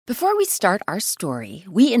Before we start our story,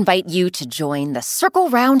 we invite you to join the Circle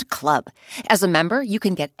Round Club. As a member, you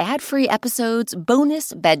can get ad-free episodes,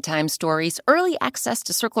 bonus bedtime stories, early access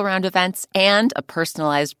to Circle Round events, and a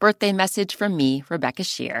personalized birthday message from me, Rebecca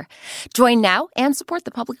Shear. Join now and support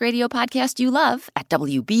the public radio podcast you love at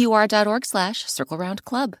wbur.org/Circle Round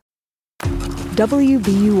Club.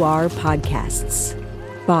 WBUR Podcasts,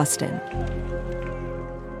 Boston.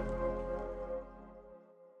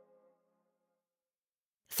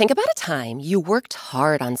 Think about a time you worked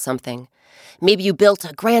hard on something. Maybe you built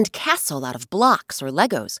a grand castle out of blocks or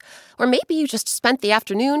Legos, or maybe you just spent the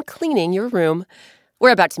afternoon cleaning your room. We're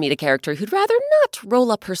about to meet a character who'd rather not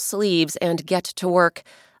roll up her sleeves and get to work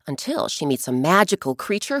until she meets a magical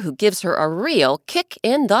creature who gives her a real kick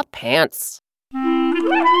in the pants.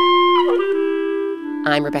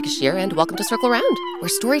 I'm Rebecca Shear, and welcome to Circle Round, where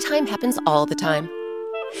storytime happens all the time.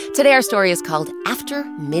 Today our story is called After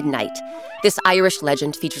Midnight. This Irish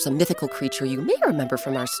legend features a mythical creature you may remember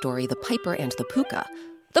from our story, The Piper and the Pooka.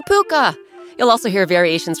 The Pooka! You'll also hear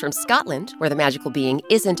variations from Scotland, where the magical being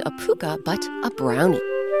isn't a pooka, but a brownie.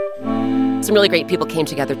 Some really great people came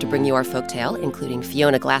together to bring you our folktale, including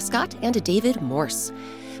Fiona Glascott and David Morse.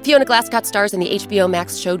 Fiona Glascott stars in the HBO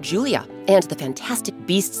Max show Julia and the Fantastic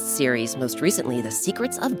Beasts series, most recently The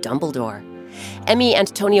Secrets of Dumbledore. Emmy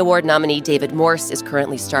and Tony Award nominee David Morse is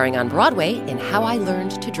currently starring on Broadway in How I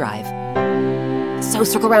Learned to Drive. So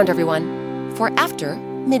circle around, everyone, for After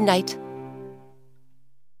Midnight.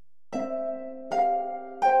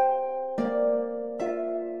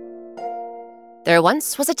 There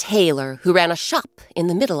once was a tailor who ran a shop in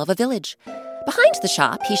the middle of a village. Behind the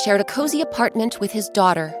shop, he shared a cozy apartment with his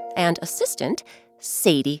daughter and assistant,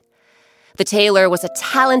 Sadie. The tailor was a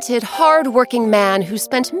talented, hard-working man who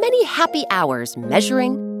spent many happy hours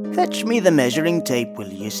measuring. Fetch me the measuring tape, will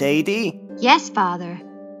you, Sadie? Yes, Father.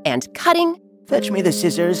 And cutting. Fetch me the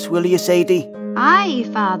scissors, will you, Sadie? Aye,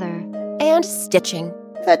 Father. And stitching.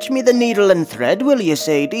 Fetch me the needle and thread, will you,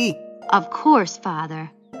 Sadie? Of course, Father.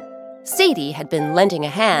 Sadie had been lending a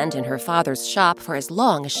hand in her father's shop for as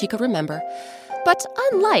long as she could remember. But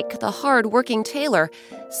unlike the hard-working tailor,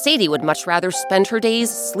 Sadie would much rather spend her days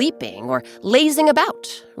sleeping or lazing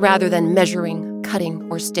about rather than measuring, cutting,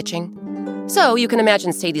 or stitching. So you can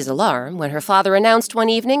imagine Sadie's alarm when her father announced one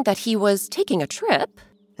evening that he was taking a trip.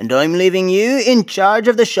 And I'm leaving you in charge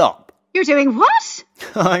of the shop. You're doing what?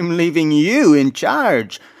 I'm leaving you in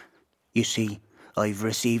charge. You see, I've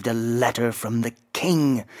received a letter from the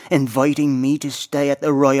king inviting me to stay at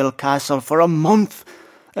the royal castle for a month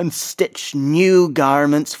and stitch new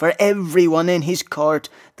garments for everyone in his court,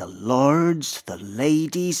 the lords, the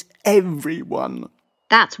ladies, everyone.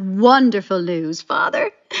 That's wonderful news, Father.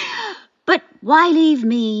 But why leave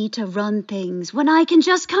me to run things when I can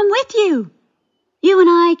just come with you? You and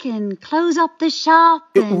I can close up the shop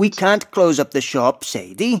and... We can't close up the shop,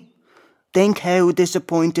 Sadie. Think how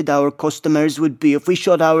disappointed our customers would be if we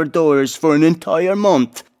shut our doors for an entire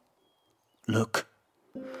month. Look,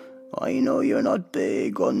 I know you're not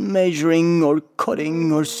big on measuring or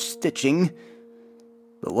cutting or stitching,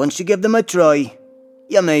 but once you give them a try,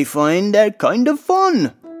 you may find they're kind of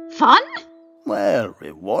fun. Fun? Well,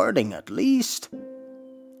 rewarding at least.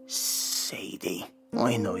 Sadie,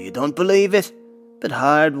 I know you don't believe it, but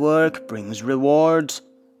hard work brings rewards.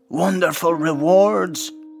 Wonderful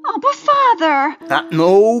rewards. Oh, but Father...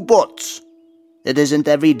 No buts. It isn't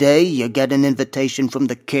every day you get an invitation from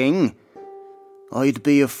the king. I'd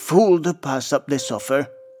be a fool to pass up this offer.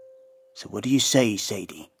 So what do you say,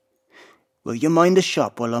 Sadie? Will you mind the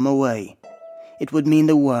shop while I'm away? It would mean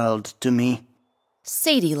the world to me.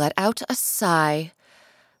 Sadie let out a sigh.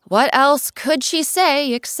 What else could she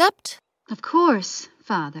say except... Of course,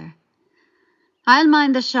 Father. I'll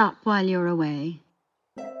mind the shop while you're away.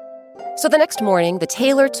 So the next morning, the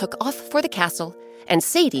tailor took off for the castle, and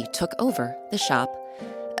Sadie took over the shop.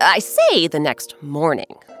 I say the next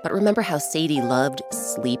morning, but remember how Sadie loved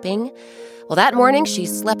sleeping? Well, that morning she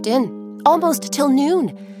slept in, almost till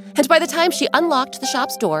noon. And by the time she unlocked the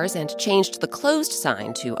shop's doors and changed the closed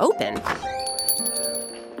sign to open,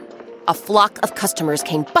 a flock of customers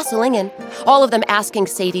came bustling in, all of them asking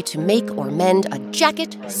Sadie to make or mend a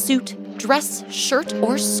jacket, suit, dress, shirt,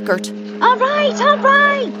 or skirt. All right, all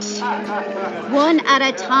right. One at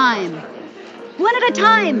a time. One at a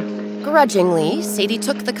time. Grudgingly, Sadie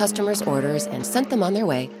took the customers' orders and sent them on their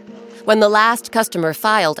way. When the last customer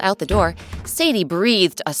filed out the door, Sadie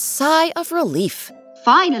breathed a sigh of relief.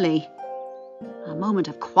 Finally. A moment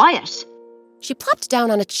of quiet. She plopped down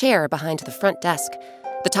on a chair behind the front desk.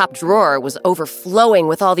 The top drawer was overflowing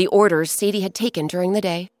with all the orders Sadie had taken during the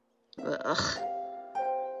day. Ugh.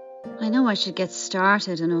 I know I should get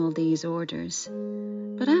started on all these orders,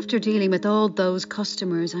 but after dealing with all those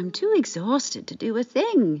customers, I'm too exhausted to do a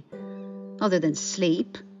thing other than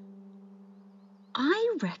sleep.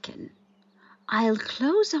 I reckon I'll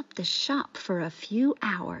close up the shop for a few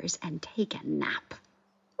hours and take a nap.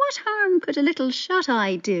 What harm could a little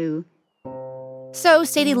shut-eye do? So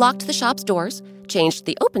Sadie locked the shop's doors, changed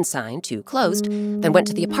the open sign to closed, then went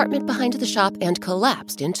to the apartment behind the shop and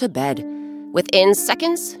collapsed into bed. Within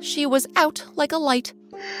seconds, she was out like a light.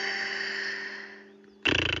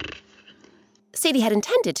 Sadie had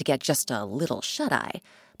intended to get just a little shut-eye,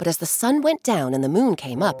 but as the sun went down and the moon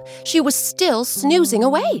came up, she was still snoozing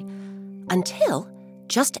away. Until,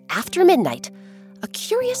 just after midnight, a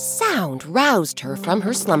curious sound roused her from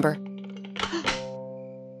her slumber.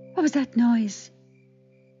 What was that noise?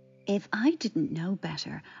 If I didn't know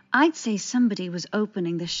better, I'd say somebody was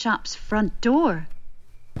opening the shop's front door.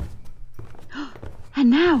 And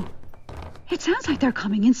now, it sounds like they're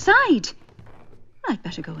coming inside. I'd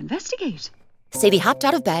better go investigate. Sadie hopped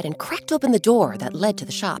out of bed and cracked open the door that led to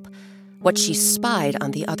the shop. What she spied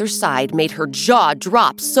on the other side made her jaw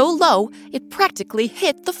drop so low it practically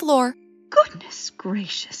hit the floor. Goodness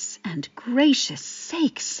gracious and gracious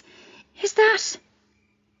sakes. Is that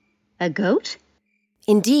a goat?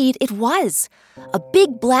 Indeed, it was. A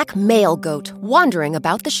big black male goat wandering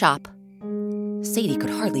about the shop. Sadie could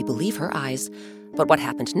hardly believe her eyes. But what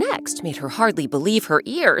happened next made her hardly believe her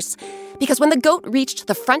ears. Because when the goat reached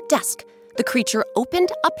the front desk, the creature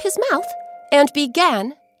opened up his mouth and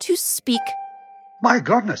began to speak. My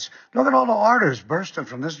goodness, look at all the orders bursting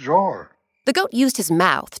from this drawer. The goat used his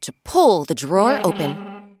mouth to pull the drawer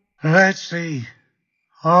open. Let's see.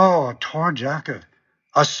 Oh, a torn jacket,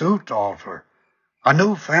 a suit alter, a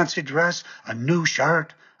new fancy dress, a new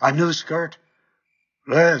shirt, a new skirt.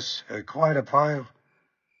 Yes, quite a pile.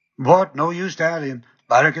 But no use to adding.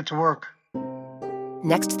 Better get to work.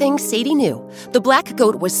 Next thing Sadie knew, the black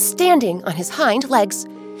goat was standing on his hind legs.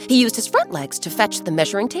 He used his front legs to fetch the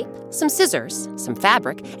measuring tape, some scissors, some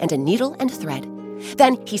fabric, and a needle and thread.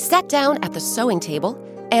 Then he sat down at the sewing table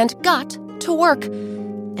and got to work.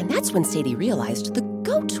 And that's when Sadie realized the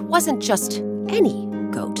goat wasn't just any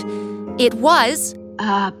goat. It was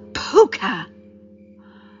a puka.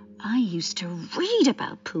 I used to read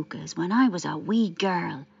about pukas when I was a wee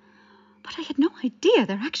girl, but I had no idea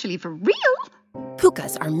they're actually for real.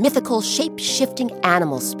 Pukas are mythical, shape-shifting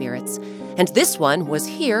animal spirits, and this one was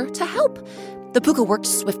here to help. The puka worked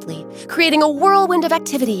swiftly, creating a whirlwind of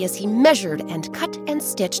activity as he measured and cut and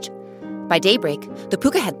stitched. By daybreak, the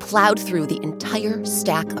puka had plowed through the entire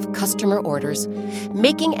stack of customer orders,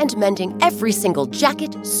 making and mending every single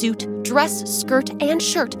jacket, suit, dress, skirt, and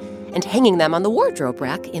shirt, and hanging them on the wardrobe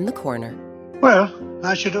rack in the corner. Well,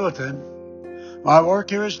 I should do it then. My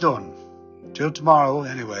work here is done. Till tomorrow,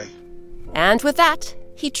 anyway. And with that,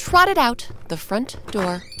 he trotted out the front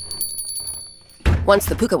door. Once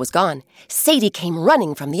the puka was gone, Sadie came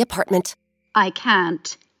running from the apartment. I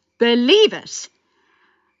can't believe it.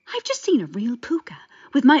 I've just seen a real puka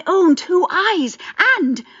with my own 2 eyes,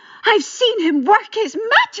 and I've seen him work his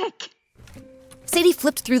magic. Sadie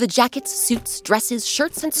flipped through the jackets, suits, dresses,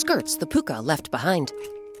 shirts, and skirts the puka left behind.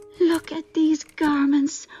 Look at these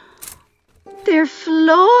garments. They're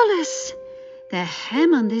flawless. The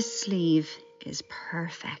hem on this sleeve is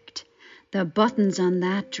perfect. The buttons on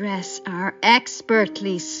that dress are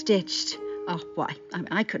expertly stitched. Oh, why,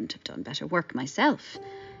 I couldn't have done better work myself.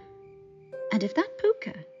 And if that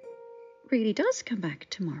puka really does come back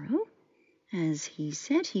tomorrow, as he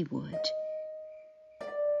said he would,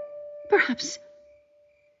 perhaps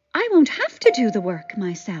I won't have to do the work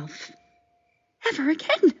myself ever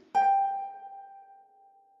again.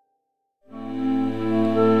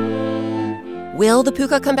 Will the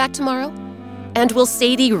puka come back tomorrow? And will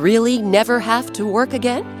Sadie really never have to work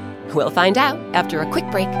again? We'll find out after a quick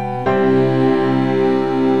break.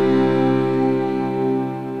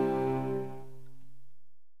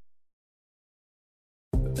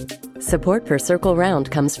 Support for Circle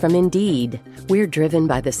Round comes from Indeed. We're driven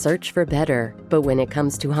by the search for better, but when it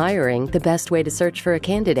comes to hiring, the best way to search for a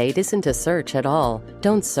candidate isn't to search at all.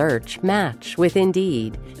 Don't search, match with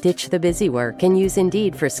Indeed. Ditch the busy work and use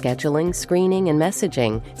Indeed for scheduling, screening, and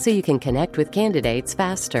messaging so you can connect with candidates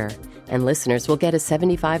faster. And listeners will get a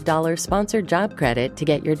 $75 sponsored job credit to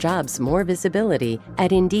get your jobs more visibility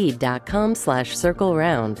at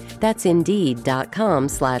Indeed.com/circleround. That's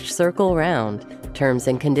Indeed.com/circleround. Terms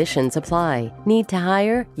and conditions apply. Need to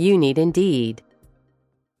hire? You need Indeed.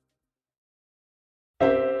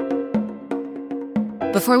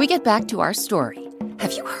 Before we get back to our story,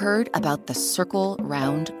 have you heard about the Circle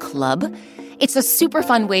Round Club? It's a super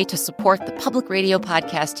fun way to support the public radio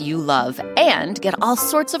podcast you love and get all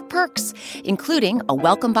sorts of perks, including a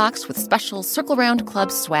welcome box with special Circle Round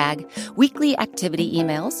Club swag, weekly activity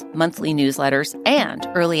emails, monthly newsletters, and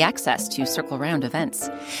early access to Circle Round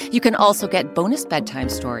events. You can also get bonus bedtime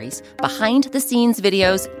stories, behind-the-scenes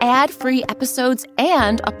videos, ad-free episodes,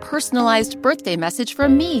 and a personalized birthday message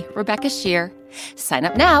from me, Rebecca Shear. Sign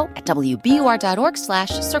up now at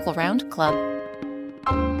wbur.org/circleroundclub.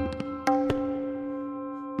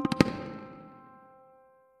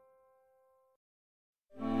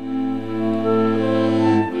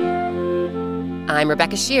 I'm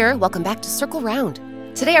Rebecca Shear. Welcome back to Circle Round.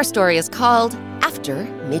 Today our story is called After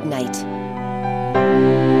Midnight.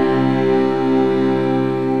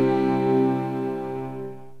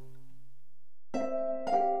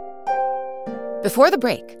 Before the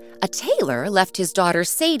break, a tailor left his daughter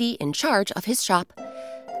Sadie in charge of his shop.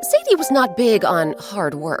 Sadie was not big on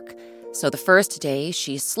hard work, so the first day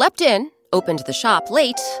she slept in, opened the shop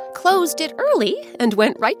late, closed it early, and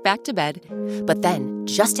went right back to bed. But then,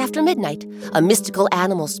 just after midnight, a mystical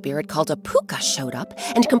animal spirit called a puka showed up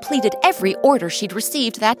and completed every order she'd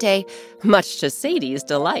received that day, much to Sadie's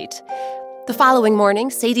delight. The following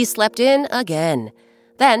morning, Sadie slept in again.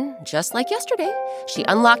 Then, just like yesterday, she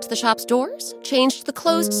unlocked the shop's doors, changed the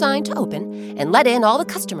closed sign to open, and let in all the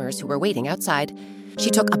customers who were waiting outside. She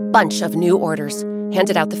took a bunch of new orders,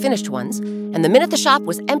 handed out the finished ones, and the minute the shop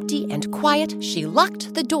was empty and quiet, she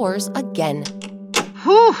locked the doors again.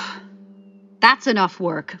 Whew! That's enough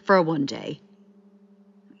work for one day.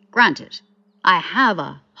 Granted, I have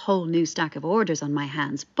a whole new stack of orders on my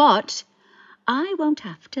hands, but I won't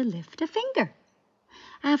have to lift a finger.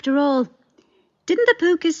 After all, didn't the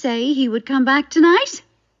puka say he would come back tonight?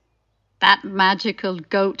 That magical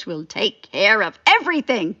goat will take care of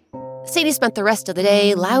everything. Sadie spent the rest of the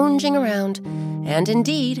day lounging around, and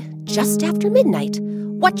indeed, just after midnight,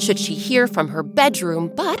 what should she hear from her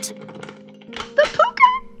bedroom but... The puka!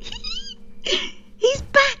 He's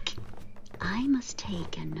back! I must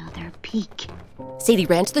take another peek. Sadie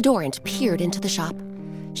ran to the door and peered into the shop.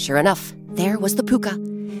 Sure enough, there was the puka,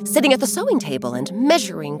 sitting at the sewing table and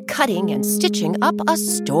measuring, cutting, and stitching up a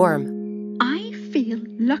storm. I feel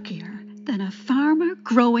luckier than a farmer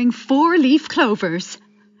growing 4-leaf clovers.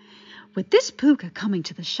 With this puka coming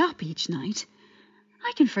to the shop each night,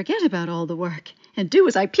 I can forget about all the work and do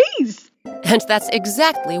as I please. And that's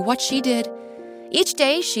exactly what she did. Each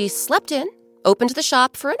day she slept in, opened the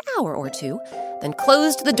shop for an hour or two, then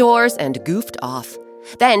closed the doors and goofed off.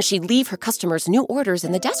 Then she'd leave her customers new orders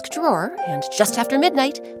in the desk drawer, and just after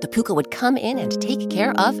midnight, the puka would come in and take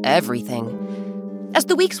care of everything. As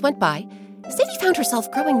the weeks went by, Sadie found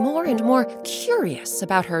herself growing more and more curious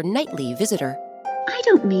about her nightly visitor. I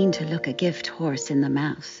don't mean to look a gift horse in the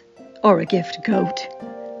mouth, or a gift goat.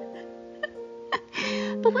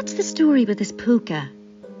 But what's the story with this puka?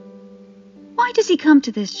 Why does he come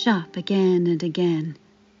to this shop again and again?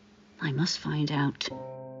 I must find out.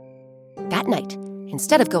 That night,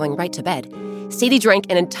 instead of going right to bed, Sadie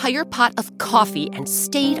drank an entire pot of coffee and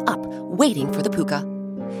stayed up, waiting for the puka.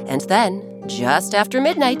 And then, just after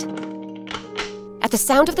midnight... At the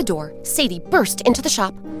sound of the door, Sadie burst into the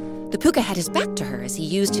shop. The puka had his back to her as he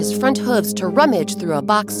used his front hooves to rummage through a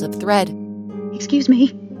box of thread. Excuse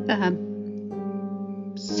me,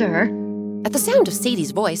 sir? At the sound of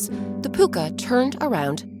Sadie's voice, the puka turned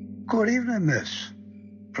around. Good evening, miss.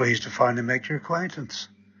 Pleased to finally make your acquaintance.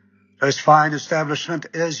 This fine establishment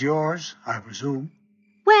is yours, I presume.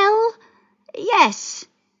 Well, yes.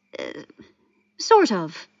 Sort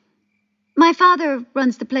of. My father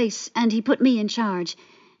runs the place, and he put me in charge.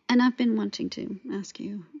 And I've been wanting to ask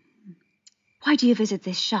you, why do you visit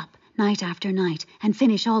this shop night after night and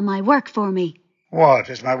finish all my work for me? What,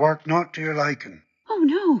 is my work not to your liking? Oh,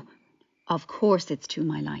 no. Of course it's to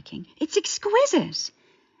my liking. It's exquisite.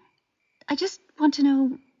 I just want to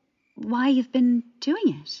know why you've been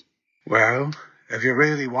doing it. Well, if you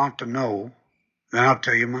really want to know, then I'll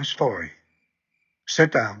tell you my story.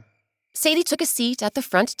 Sit down. Sadie took a seat at the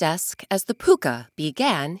front desk as the puka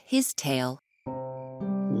began his tale.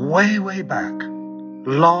 Way, way back,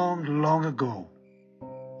 long, long ago,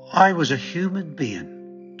 I was a human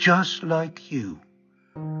being, just like you.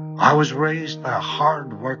 I was raised by a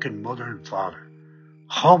hard-working mother and father,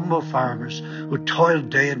 humble farmers who toiled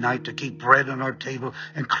day and night to keep bread on our table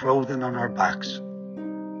and clothing on our backs.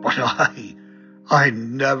 But I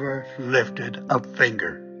never lifted a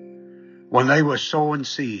finger. When they were sowing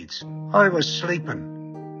seeds, I was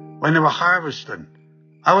sleeping. When they were harvesting,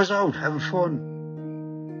 I was out having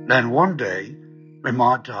fun. Then one day, my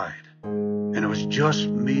ma died, and it was just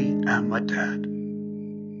me and my dad.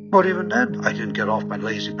 But even then, I didn't get off my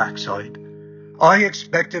lazy backside. I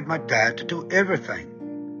expected my dad to do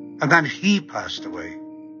everything. And then he passed away.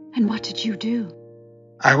 And what did you do?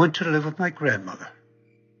 I went to live with my grandmother.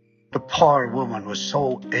 The poor woman was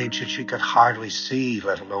so ancient she could hardly see,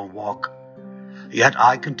 let alone walk. Yet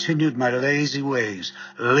I continued my lazy ways,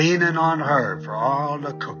 leaning on her for all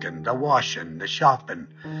the cooking, the washing, the shopping.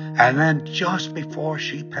 And then just before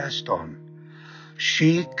she passed on,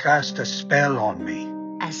 she cast a spell on me.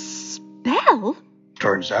 A spell?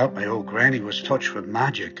 Turns out my old granny was touched with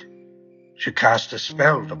magic. She cast a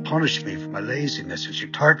spell to punish me for my laziness, and she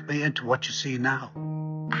turned me into what you see now.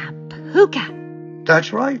 A puka.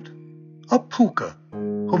 That's right, a puka,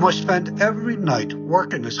 who must spend every night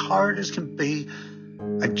working as hard as can be,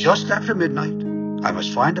 and just after midnight, I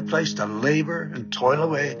must find a place to labor and toil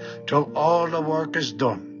away till all the work is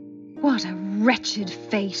done. What a wretched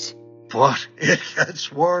fate. But it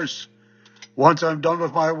gets worse. Once I'm done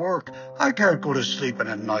with my work, I can't go to sleep in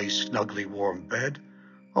a nice, snugly warm bed.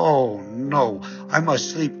 Oh, no, I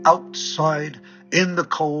must sleep outside in the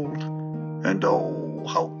cold. And oh,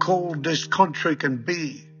 how cold this country can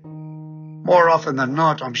be. More often than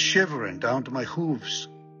not, I'm shivering down to my hooves.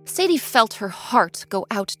 Sadie felt her heart go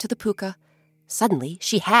out to the puka. Suddenly,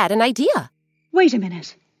 she had an idea. Wait a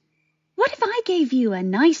minute. What if I gave you a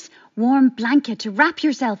nice, warm blanket to wrap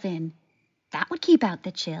yourself in? That would keep out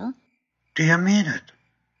the chill. Do you mean it?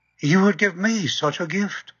 You would give me such a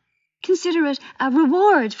gift? Consider it a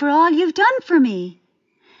reward for all you've done for me.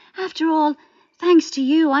 After all, thanks to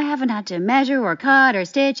you, I haven't had to measure or cut or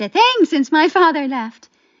stitch a thing since my father left.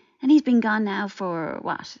 And he's been gone now for,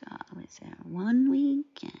 1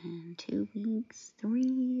 week and 2 weeks,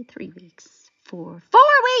 3 weeks, 4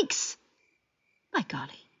 weeks! My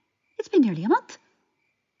golly, it's been nearly a month.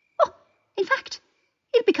 Oh, in fact,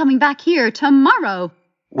 he'll be coming back here tomorrow.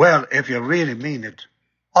 Well, if you really mean it,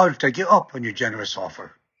 I'll take you up on your generous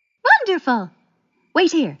offer. Wonderful.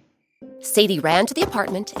 Wait here. Sadie ran to the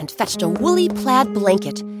apartment and fetched a woolly plaid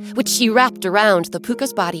blanket, which she wrapped around the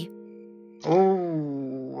puka's body.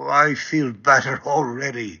 Oh, I feel better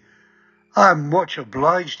already. I'm much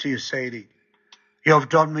obliged to you, Sadie. You've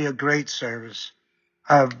done me a great service.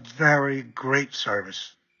 A very great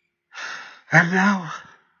service. And now,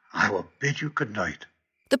 I will bid you good night.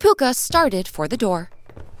 The puka started for the door.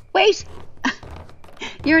 Wait.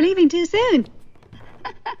 You're leaving too soon.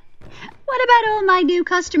 What about all my new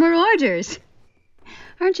customer orders?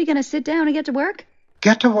 Aren't you going to sit down and get to work?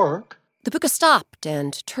 Get to work? The puka stopped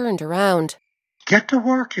and turned around. Get to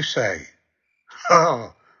work, you say?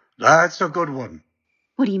 Oh, that's a good one.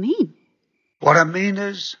 What do you mean? What I mean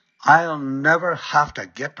is, I'll never have to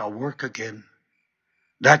get to work again.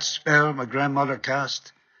 That spell my grandmother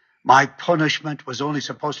cast, my punishment was only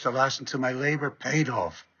supposed to last until my labor paid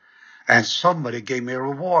off. And somebody gave me a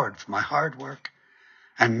reward for my hard work.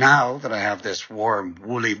 And now that I have this warm,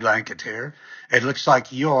 woolly blanket here, it looks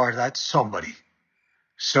like you're that somebody.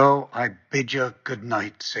 So I bid you good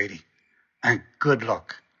night, Sadie, and good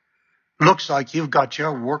luck. Looks like you've got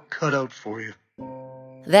your work cut out for you.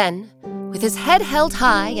 Then, with his head held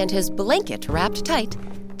high and his blanket wrapped tight,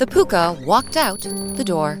 the puka walked out the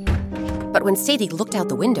door. But when Sadie looked out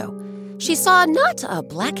the window, she saw not a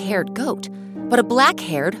black-haired goat, but a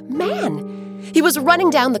black-haired man. He was running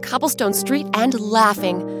down the cobblestone street and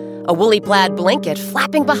laughing, a woolly plaid blanket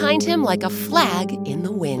flapping behind him like a flag in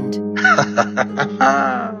the wind.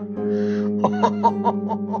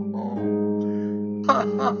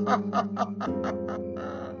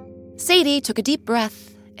 Sadie took a deep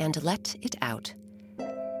breath and let it out.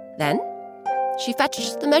 Then she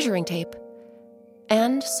fetched the measuring tape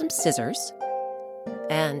and some scissors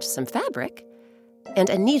and some fabric and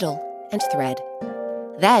a needle and thread.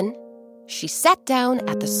 Then she sat down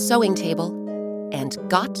at the sewing table and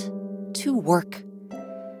got to work.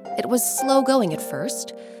 It was slow going at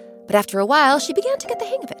first, but after a while she began to get the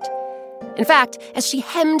hang of it. In fact, as she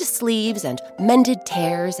hemmed sleeves and mended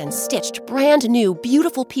tears and stitched brand new,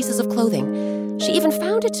 beautiful pieces of clothing, she even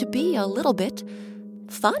found it to be a little bit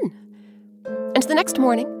fun. And the next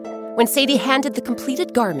morning, when Sadie handed the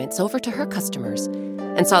completed garments over to her customers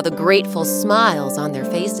and saw the grateful smiles on their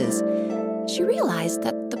faces, she realized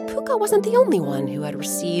that the puka wasn't the only one who had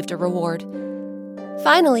received a reward.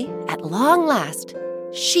 Finally, at long last,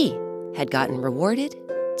 she had gotten rewarded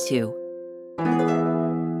too.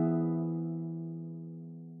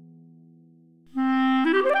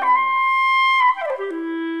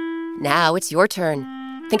 Now it's your turn.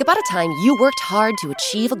 Think about a time you worked hard to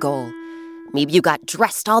achieve a goal. Maybe you got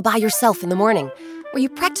dressed all by yourself in the morning, or you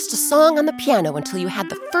practiced a song on the piano until you had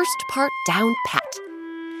the first part down pat.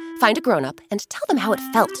 Find a grown-up and tell them how it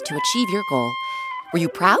felt to achieve your goal. Were you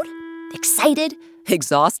proud? Excited?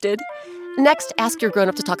 Exhausted? Next, ask your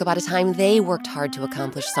grown-up to talk about a time they worked hard to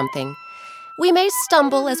accomplish something. We may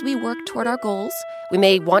stumble as we work toward our goals. We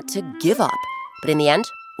may want to give up. But in the end,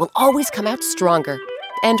 we'll always come out stronger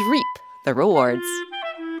and reap the rewards.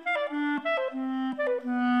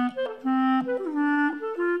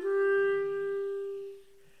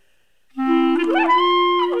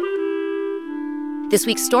 This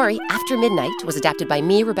week's story, After Midnight, was adapted by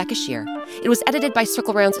me, Rebecca Shear. It was edited by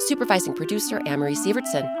Circle Round's supervising producer, Amory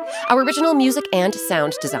Sievertson. Our original music and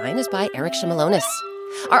sound design is by Eric Shimalonis.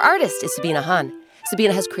 Our artist is Sabina Hahn.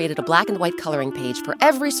 Sabina has created a black and white coloring page for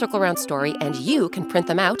every Circle Round story, and you can print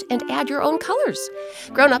them out and add your own colors.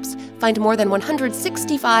 Grown-ups, find more than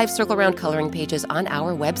 165 Circle Round coloring pages on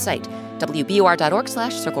our website,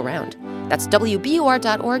 wbur.org/circleround. That's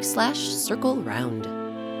wbur.org/circleround.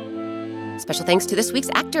 Special thanks to this week's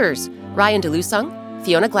actors, Ryan DeLusung,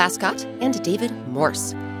 Fiona Glascott, and David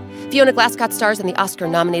Morse. Fiona Glascott stars in the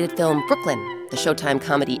Oscar-nominated film Brooklyn, the Showtime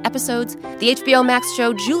comedy Episodes, the HBO Max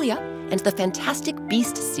show Julia, and the Fantastic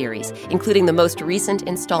Beasts series, including the most recent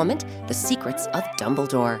installment, The Secrets of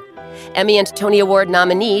Dumbledore. Emmy and Tony Award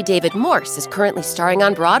nominee David Morse is currently starring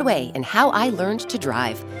on Broadway in How I Learned to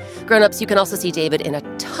Drive. Grown-ups, you can also see David in a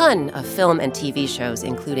ton of film and TV shows,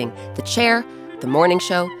 including The Chair, The Morning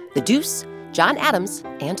Show, The Deuce, John Adams,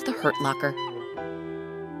 and The Hurt Locker.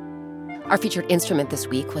 Our featured instrument this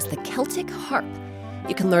week was the Celtic harp.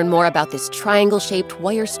 You can learn more about this triangle-shaped,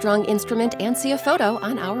 wire-strung instrument and see a photo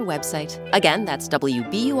on our website. Again, that's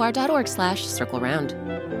wbur.org/circleround.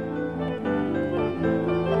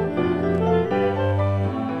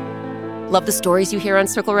 Love the stories you hear on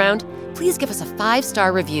Circle Round? Please give us a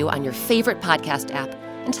 5-star review on your favorite podcast app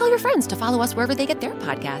and tell your friends to follow us wherever they get their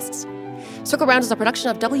podcasts. Circle Round is a production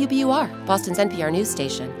of WBUR, Boston's NPR news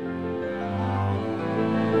station.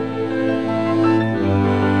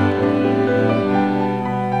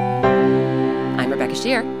 I'm Rebecca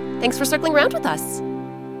Shear. Thanks for circling around with us.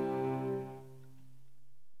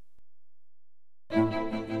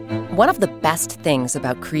 One of the best things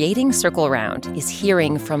about creating Circle Round is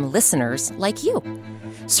hearing from listeners like you.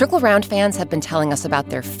 Circle Round fans have been telling us about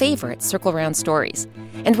their favorite Circle Round stories,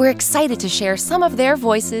 and we're excited to share some of their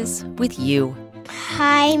voices with you.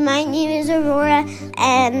 Hi, my name is Aurora,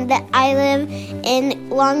 and I live in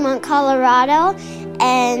Longmont, Colorado,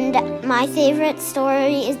 and my favorite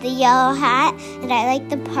story is The Yellow Hat, and I like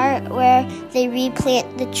the part where they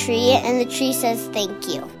replant the tree, and the tree says thank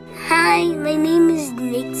you. Hi, my name is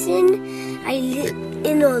Nixon. I live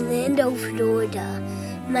in Orlando, Florida.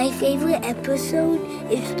 My favorite episode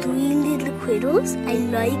is Three Little Critters. I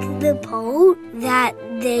like the part that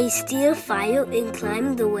they steal fire and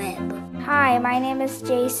climb the web. Hi, my name is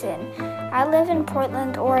Jason. I live in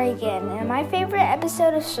Portland, Oregon, and my favorite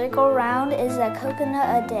episode of Circle Round is a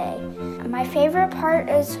coconut a day. My favorite part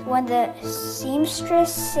is when the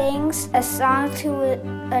seamstress sings a song to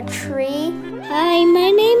a tree. Hi,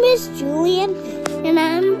 my name is Julian, and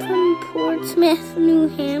I'm from Portsmouth, New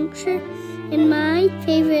Hampshire, and my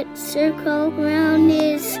favorite Circle Round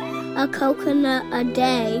is a coconut a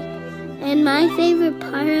day. And my favorite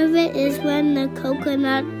part of it is when the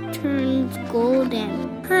coconut turns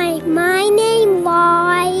golden. Hi, my name is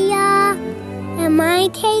Laura, and my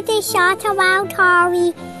favorite shot about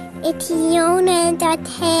Harry is Fiona and the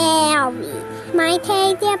Terry. My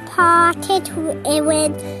favorite part is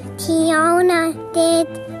when Fiona did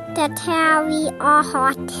the Terry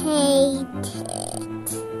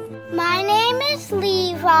My name is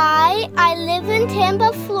Levi. I live in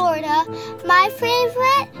Tampa, Florida. My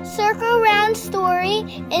favorite Circle Round story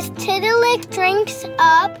is Tiddalik Drinks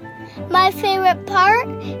Up. My favorite part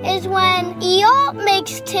is when Eeyore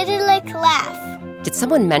makes Tiddalik laugh. Did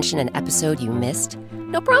someone mention an episode you missed?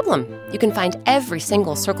 No problem. You can find every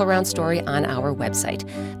single Circle Round story on our website.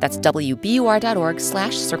 That's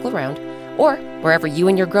wbur.org/circleround, or wherever you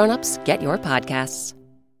and your grown-ups get your podcasts.